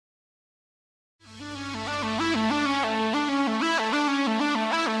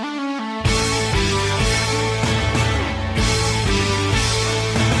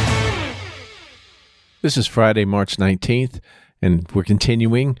This is Friday, March 19th, and we're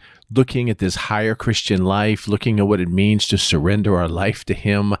continuing looking at this higher Christian life, looking at what it means to surrender our life to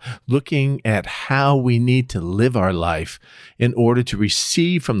Him, looking at how we need to live our life in order to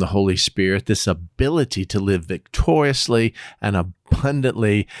receive from the Holy Spirit this ability to live victoriously and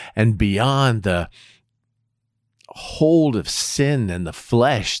abundantly and beyond the hold of sin and the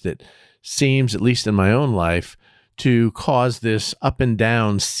flesh that seems, at least in my own life, to cause this up and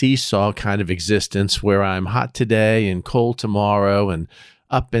down seesaw kind of existence where I'm hot today and cold tomorrow and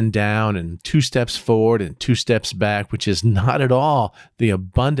up and down and 2 steps forward and 2 steps back, which is not at all the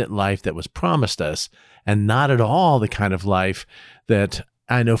abundant life that was promised us and not at all the kind of life that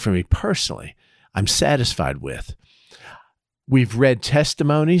I know for me personally I'm satisfied with. We've read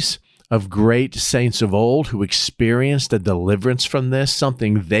testimonies of great saints of old who experienced a deliverance from this,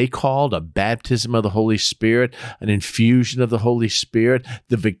 something they called a baptism of the Holy Spirit, an infusion of the Holy Spirit,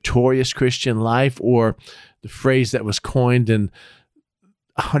 the victorious Christian life, or the phrase that was coined in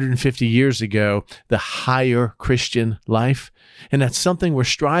 150 years ago, the higher Christian life. And that's something we're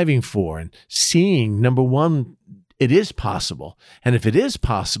striving for and seeing, number one, it is possible. And if it is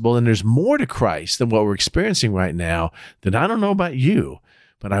possible and there's more to Christ than what we're experiencing right now, then I don't know about you,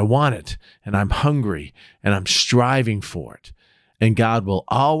 but I want it, and I'm hungry, and I'm striving for it. And God will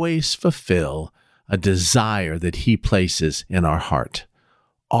always fulfill a desire that He places in our heart.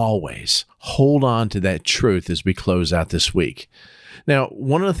 Always. Hold on to that truth as we close out this week. Now,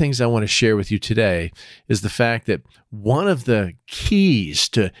 one of the things I want to share with you today is the fact that one of the keys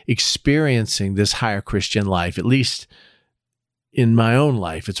to experiencing this higher Christian life, at least in my own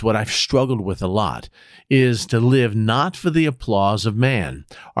life, it's what I've struggled with a lot, is to live not for the applause of man,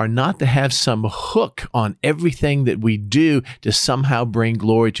 or not to have some hook on everything that we do to somehow bring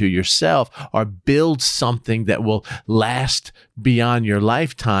glory to yourself or build something that will last beyond your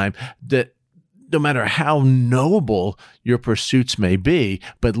lifetime, that no matter how noble your pursuits may be,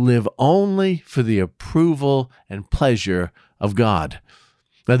 but live only for the approval and pleasure of God.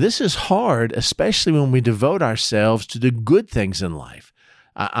 Now, this is hard, especially when we devote ourselves to the good things in life.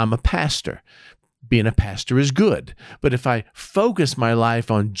 I'm a pastor. Being a pastor is good. But if I focus my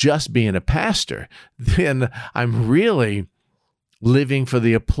life on just being a pastor, then I'm really living for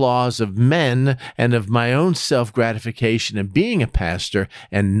the applause of men and of my own self-gratification in being a pastor,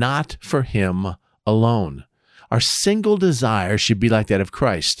 and not for Him alone. Our single desire should be like that of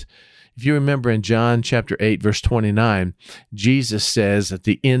Christ. If you remember in John chapter 8, verse 29, Jesus says at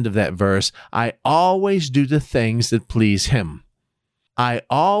the end of that verse, I always do the things that please Him. I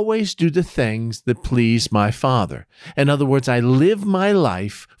always do the things that please my Father. In other words, I live my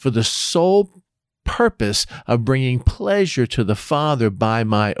life for the sole purpose of bringing pleasure to the Father by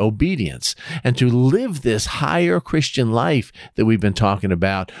my obedience. And to live this higher Christian life that we've been talking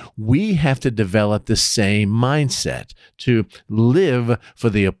about, we have to develop the same mindset, to live for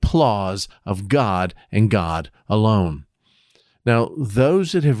the applause of God and God alone. Now,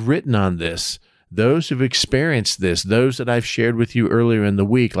 those that have written on this, those who've experienced this, those that I've shared with you earlier in the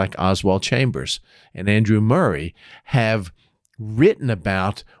week, like Oswald Chambers and Andrew Murray, have written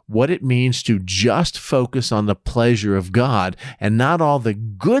about what it means to just focus on the pleasure of God and not all the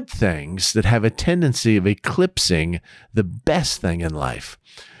good things that have a tendency of eclipsing the best thing in life.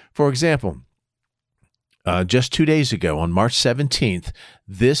 For example, just 2 days ago, on March 17th,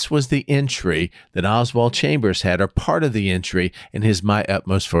 this was the entry that Oswald Chambers had, or part of the entry in his My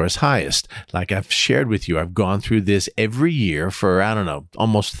Utmost for His Highest. Like I've shared with you, I've gone through this every year for,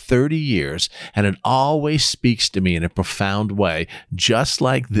 almost 30 years, and it always speaks to me in a profound way, just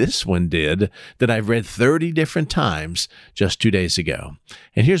like this one did, that I've read 30 different times just 2 days ago.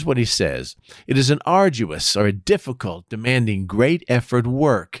 And here's what he says. It is an arduous, or a difficult, demanding great effort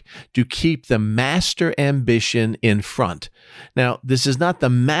work to keep the master ambition in front. Now, this is not the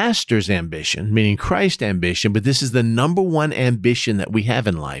master's ambition, meaning Christ's ambition, but this is the number one ambition that we have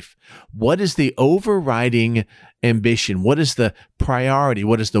in life. What is the overriding ambition? What is the priority?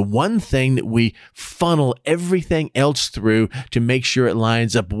 What is the one thing that we funnel everything else through to make sure it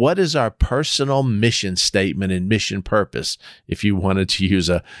lines up? What is our personal mission statement and mission purpose, if you wanted to use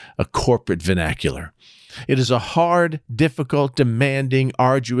a corporate vernacular? It is a hard, difficult, demanding,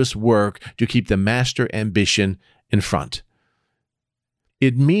 arduous work to keep the master ambition in front.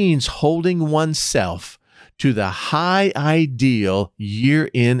 It means holding oneself to the high ideal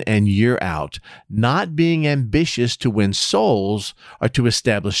year in and year out, not being ambitious to win souls or to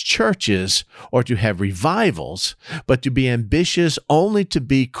establish churches or to have revivals, but to be ambitious only to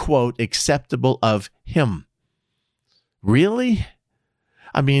be, quote, acceptable of Him. Really?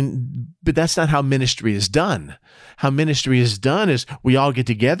 I mean, But that's not how ministry is done. How ministry is done is we all get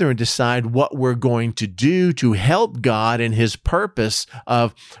together and decide what we're going to do to help God in his purpose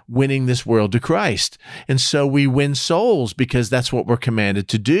of winning this world to Christ. And so we win souls because that's what we're commanded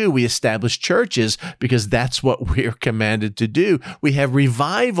to do. We establish churches because that's what we're commanded to do. We have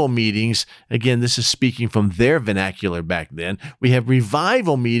revival meetings. Again, this is speaking from their vernacular back then. We have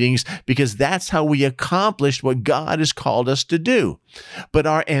revival meetings because that's how we accomplish what God has called us to do. But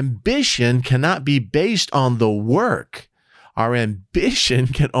our ambition cannot be based on the work. Our ambition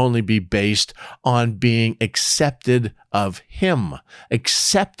can only be based on being accepted of him,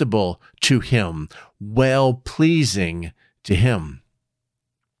 acceptable to him, well-pleasing to him.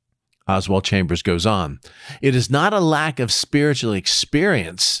 Oswald Chambers goes on, "It is not a lack of spiritual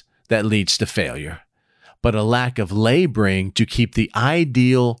experience that leads to failure, but a lack of laboring to keep the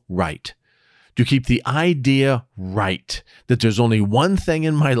ideal right. To keep the idea right, that there's only one thing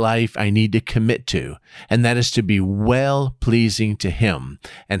in my life I need to commit to, and that is to be well-pleasing to him,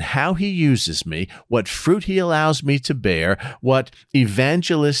 and how he uses me, what fruit he allows me to bear, what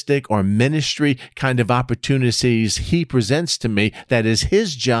evangelistic or ministry kind of opportunities he presents to me, that is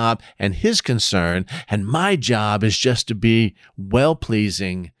his job and his concern, and my job is just to be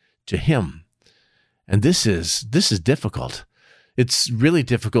well-pleasing to him." And this is difficult. It's really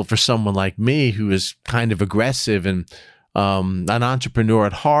difficult for someone like me who is kind of aggressive and an entrepreneur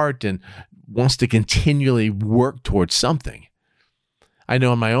at heart and wants to continually work towards something. I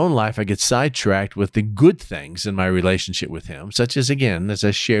know in my own life I get sidetracked with the good things in my relationship with him, such as, again, as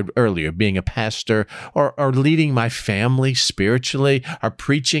I shared earlier, being a pastor or leading my family spiritually, or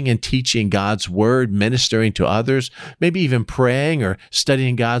preaching and teaching God's word, ministering to others, maybe even praying or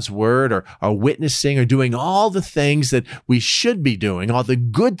studying God's word or witnessing or doing all the things that we should be doing, all the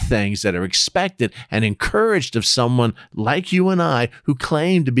good things that are expected and encouraged of someone like you and I who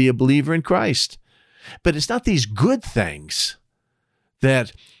claim to be a believer in Christ. But it's not these good things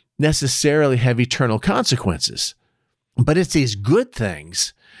that necessarily have eternal consequences. But it's these good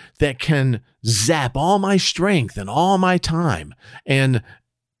things that can zap all my strength and all my time and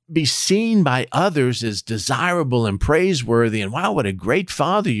be seen by others as desirable and praiseworthy. And wow, what a great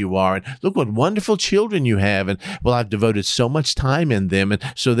father you are. And look what wonderful children you have. And well, I've devoted so much time in them. And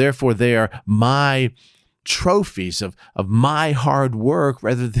so therefore they are my trophies of my hard work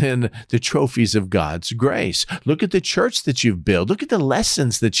rather than the trophies of God's grace. Look at the church that you've built. Look at the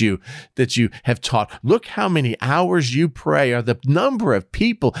lessons that you have taught. Look how many hours you pray, or the number of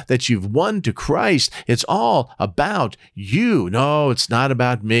people that you've won to Christ. It's all about you. No, it's not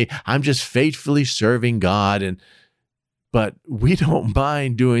about me. I'm just faithfully serving God. But we don't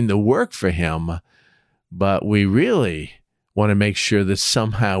mind doing the work for him, but we really want to make sure that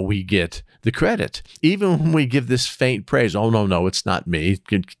somehow we get the credit. Even when we give this faint praise, oh, no, it's not me.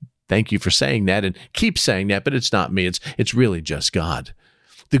 Thank you for saying that and keep saying that, but it's not me. It's really just God.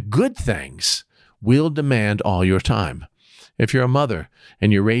 The good things will demand all your time. If you're a mother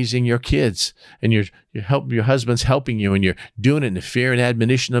and you're raising your kids and your husband's helping you and you're doing it in the fear and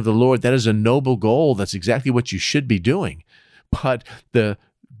admonition of the Lord, that is a noble goal. That's exactly what you should be doing. But the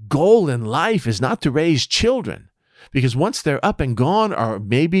goal in life is not to raise children. Because once they're up and gone, or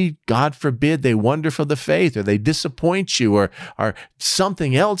maybe, God forbid, they wander from the faith, or they disappoint you, or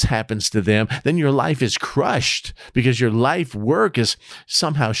something else happens to them, then your life is crushed because your life work is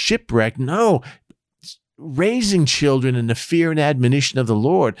somehow shipwrecked. No, raising children in the fear and admonition of the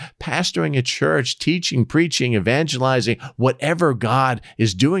Lord, pastoring a church, teaching, preaching, evangelizing, whatever God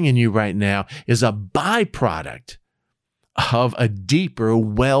is doing in you right now is a byproduct of a deeper,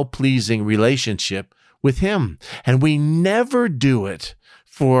 well-pleasing relationship with him. And we never do it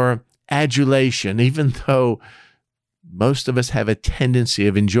for adulation, even though most of us have a tendency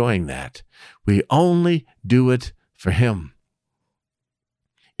of enjoying that. We only do it for him.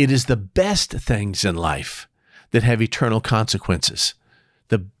 It is the best things in life that have eternal consequences.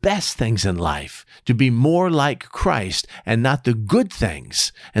 The best things in life, to be more like Christ and not the good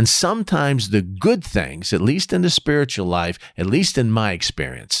things. And sometimes the good things, at least in the spiritual life, at least in my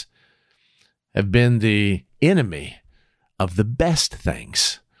experience, have been the enemy of the best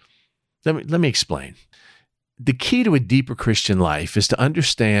things. Let me explain. The key to a deeper Christian life is to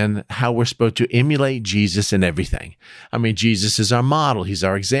understand how we're supposed to emulate Jesus in everything. I mean, Jesus is our model. He's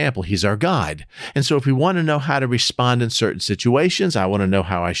our example. He's our guide. And so if we want to know how to respond in certain situations, I want to know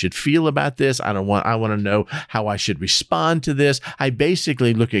how I should feel about this. I want to know how I should respond to this. I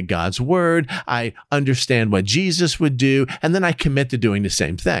basically look at God's word. I understand what Jesus would do, and then I commit to doing the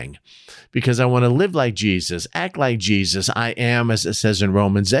same thing. Because I want to live like Jesus, act like Jesus. I am, as it says in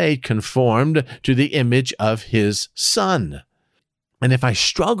Romans 8, conformed to the image of his Son. And if I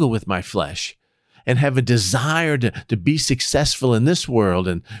struggle with my flesh and have a desire to be successful in this world,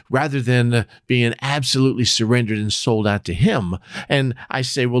 and rather than being absolutely surrendered and sold out to him, and I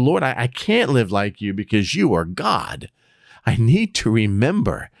say, well, Lord, I can't live like you because you are God, I need to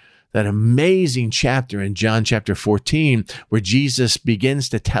remember that amazing chapter in John chapter 14, where Jesus begins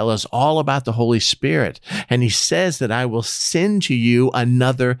to tell us all about the Holy Spirit. And he says that I will send to you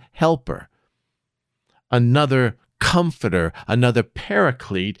another helper, another comforter, another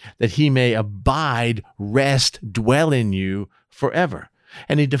paraclete, that he may abide, rest, dwell in you forever.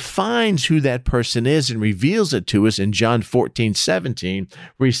 And he defines who that person is and reveals it to us in John 14:17,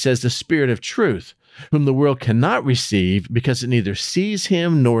 where he says, the Spirit of truth, whom the world cannot receive because it neither sees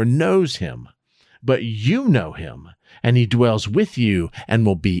him nor knows him. But you know him, and he dwells with you and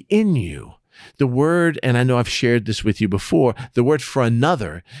will be in you. The word, and I know I've shared this with you before, the word for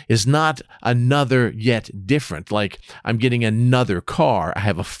another is not another yet different. Like I'm getting another car. I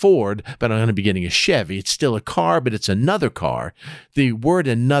have a Ford, but I'm going to be getting a Chevy. It's still a car, but it's another car. The word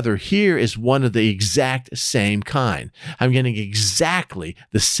another here is one of the exact same kind. I'm getting exactly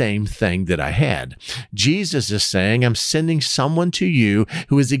the same thing that I had. Jesus is saying, I'm sending someone to you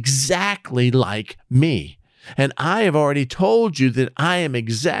who is exactly like me. And I have already told you that I am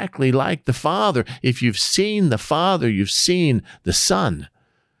exactly like the Father. If you've seen the Father, you've seen the Son.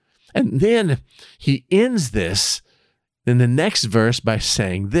 And then he ends this in the next verse by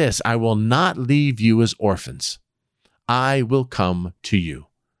saying this, I will not leave you as orphans. I will come to you.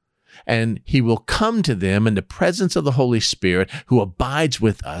 And he will come to them in the presence of the Holy Spirit, who abides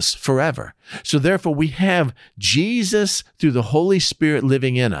with us forever. So therefore, we have Jesus through the Holy Spirit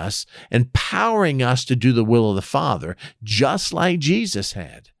living in us, empowering us to do the will of the Father, just like Jesus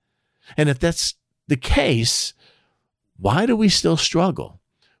had. And if that's the case, why do we still struggle?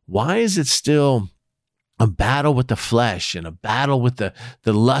 Why is it still a battle with the flesh and a battle with the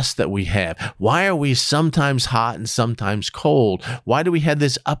lust that we have? Why are we sometimes hot and sometimes cold? Why do we have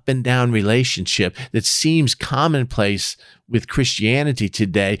this up and down relationship that seems commonplace with Christianity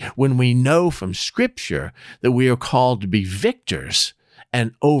today, when we know from Scripture that we are called to be victors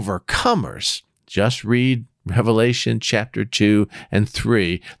and overcomers? Just read Revelation chapter 2 and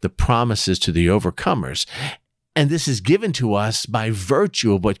 3, the promises to the overcomers. And this is given to us by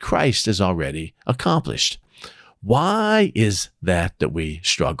virtue of what Christ has already accomplished. Why is that we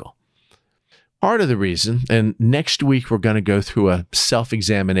struggle? Part of the reason, and next week we're going to go through a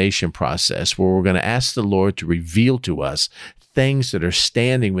self-examination process where we're going to ask the Lord to reveal to us things that are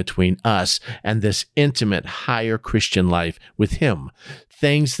standing between us and this intimate, higher Christian life with Him.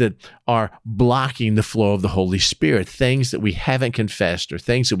 Things that are blocking the flow of the Holy Spirit, things that we haven't confessed or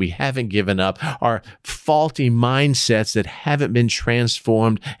things that we haven't given up, are faulty mindsets that haven't been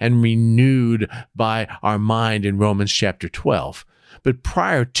transformed and renewed by our mind in Romans chapter 12. But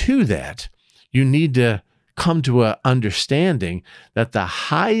prior to that, you need to come to an understanding that the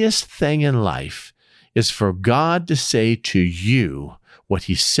highest thing in life is for God to say to you what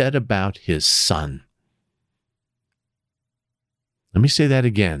He said about His Son. Let me say that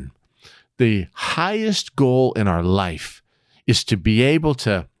again. The highest goal in our life is to be able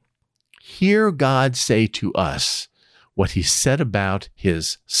to hear God say to us what He said about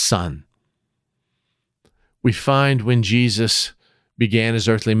His Son. We find when Jesus began His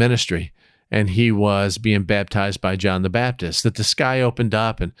earthly ministry and He was being baptized by John the Baptist, that the sky opened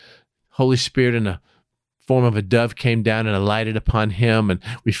up and Holy Spirit in a form of a dove came down and alighted upon Him. And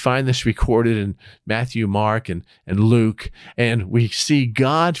we find this recorded in Matthew, Mark, and Luke. And we see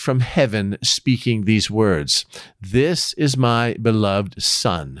God from heaven speaking these words, "This is my beloved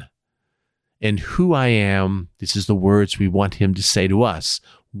Son, in who I am," this is the words we want Him to say to us,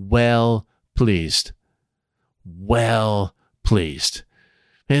 "well pleased." Well pleased.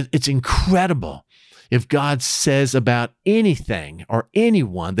 It's incredible. If God says about anything or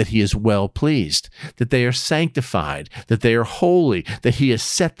anyone that He is well pleased, that they are sanctified, that they are holy, that He has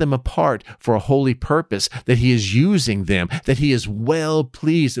set them apart for a holy purpose, that He is using them, that He is well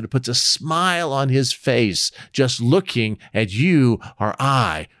pleased, that it puts a smile on His face just looking at you or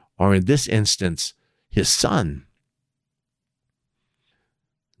I, or in this instance, His Son.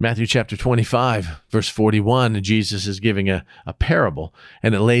 Matthew chapter 25, verse 41, Jesus is giving a parable,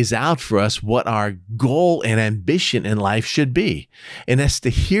 and it lays out for us what our goal and ambition in life should be. And that's to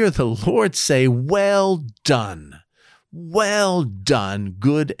hear the Lord say, well done,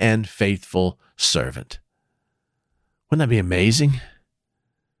 good and faithful servant. Wouldn't that be amazing?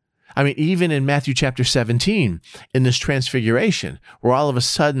 I mean, even in Matthew chapter 17, in this transfiguration, where all of a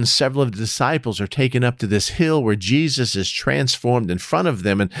sudden several of the disciples are taken up to this hill where Jesus is transformed in front of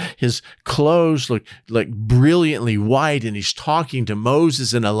them, and his clothes look like brilliantly white, and he's talking to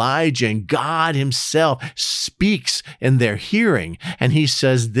Moses and Elijah, and God himself speaks in their hearing, and he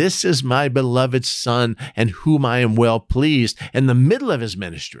says, "This is my beloved Son, in whom I am well pleased," in the middle of his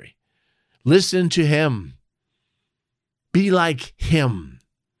ministry. Listen to him. Be like him.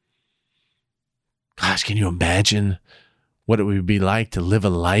 Gosh, can you imagine what it would be like to live a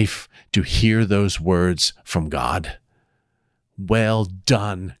life to hear those words from God? Well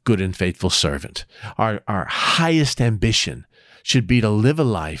done, good and faithful servant. Our highest ambition should be to live a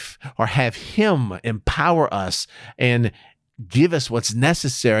life or have him empower us and give us what's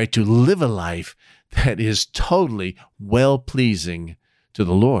necessary to live a life that is totally well-pleasing to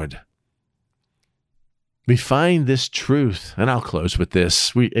the Lord. We find this truth, and I'll close with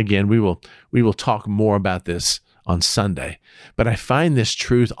this. We will talk more about this on Sunday, but I find this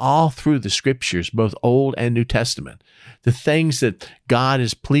truth all through the scriptures, both Old and New Testament. The things that God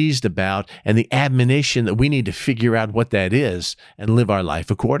is pleased about and the admonition that we need to figure out what that is and live our life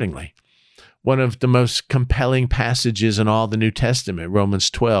accordingly. One of the most compelling passages in all the New Testament, Romans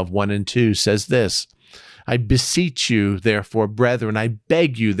 12, 1 and 2, says this: "I beseech you, therefore, brethren, I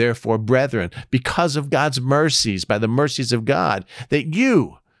beg you, therefore, brethren, because of God's mercies, by the mercies of God, that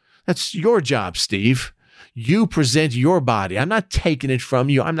you," that's your job, Steve, "you present your body." I'm not taking it from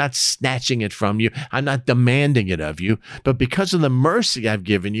you. I'm not snatching it from you. I'm not demanding it of you. But because of the mercy I've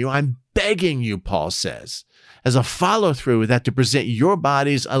given you, I'm begging you, Paul says, as a follow-through with that, to present your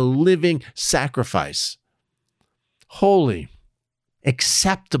bodies a living sacrifice, holy,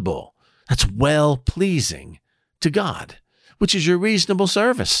 acceptable, that's well-pleasing to God, which is your reasonable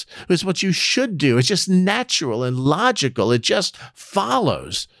service. It's what you should do. It's just natural and logical. It just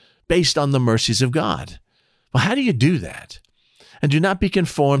follows based on the mercies of God. Well, how do you do that? And do not be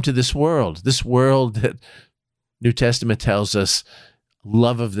conformed to this world that New Testament tells us,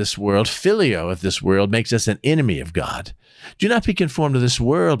 love of this world, phileo of this world, makes us an enemy of God. Do not be conformed to this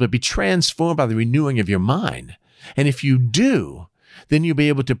world, but be transformed by the renewing of your mind. And if you do, then you'll be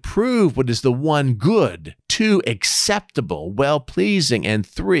able to prove what is the one good, 2, acceptable, well-pleasing, and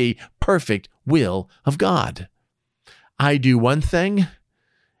 3, perfect will of God. I do one thing,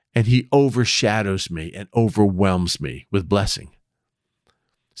 and he overshadows me and overwhelms me with blessing.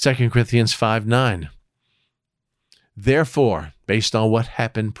 2 Corinthians 5:9. Therefore, based on what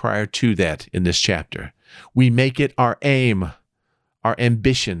happened prior to that in this chapter, we make it our aim, our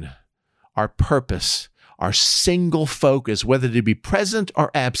ambition, our purpose, our single focus, whether to be present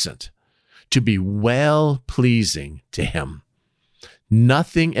or absent, to be well-pleasing to him.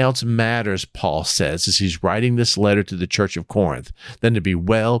 Nothing else matters, Paul says, as he's writing this letter to the church of Corinth, than to be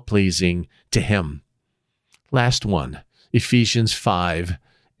well-pleasing to him. Last one, Ephesians 5,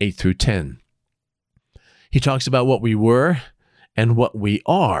 8 through 10. He talks about what we were and what we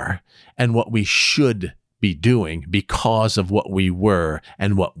are and what we should be doing because of what we were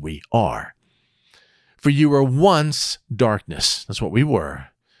and what we are. For you were once darkness, that's what we were,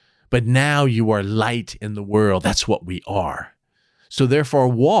 but now you are light in the world, that's what we are. So therefore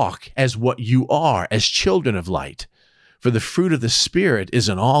walk as what you are, as children of light. For the fruit of the Spirit is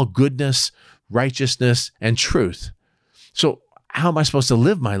in all goodness, righteousness, and truth. So how am I supposed to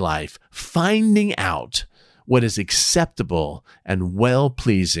live my life? Finding out what is acceptable and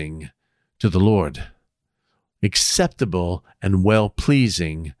well-pleasing to the Lord. Acceptable and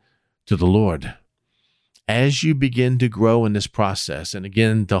well-pleasing to the Lord. As you begin to grow in this process, and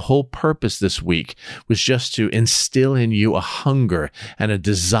again, the whole purpose this week was just to instill in you a hunger and a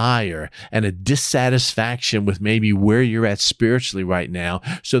desire and a dissatisfaction with maybe where you're at spiritually right now,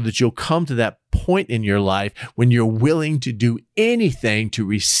 so that you'll come to that point in your life when you're willing to do anything to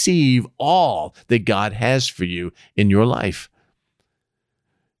receive all that God has for you in your life.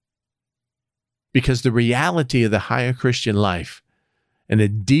 Because the reality of the higher Christian life and a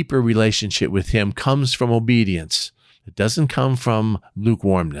deeper relationship with him comes from obedience. It doesn't come from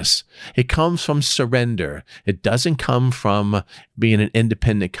lukewarmness. It comes from surrender. It doesn't come from being an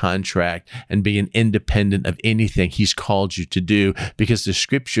independent contract and being independent of anything he's called you to do, because the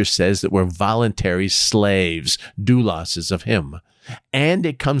scripture says that we're voluntary slaves, doulos of him. And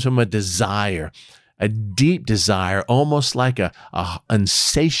it comes from a desire, a deep desire, almost like a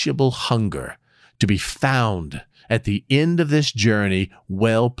insatiable hunger to be found at the end of this journey,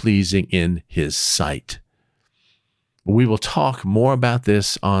 well-pleasing in his sight. We will talk more about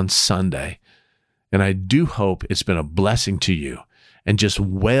this on Sunday, and I do hope it's been a blessing to you and just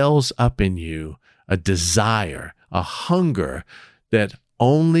wells up in you a desire, a hunger that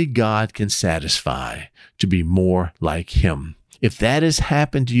only God can satisfy, to be more like Him. If that has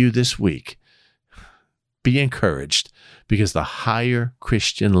happened to you this week, be encouraged, because the higher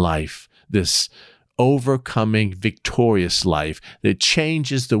Christian life, this overcoming, victorious life that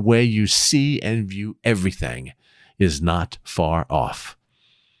changes the way you see and view everything, is not far off.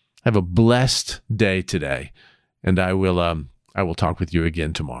 Have a blessed day today, and I will talk with you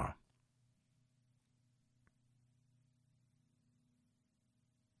again tomorrow.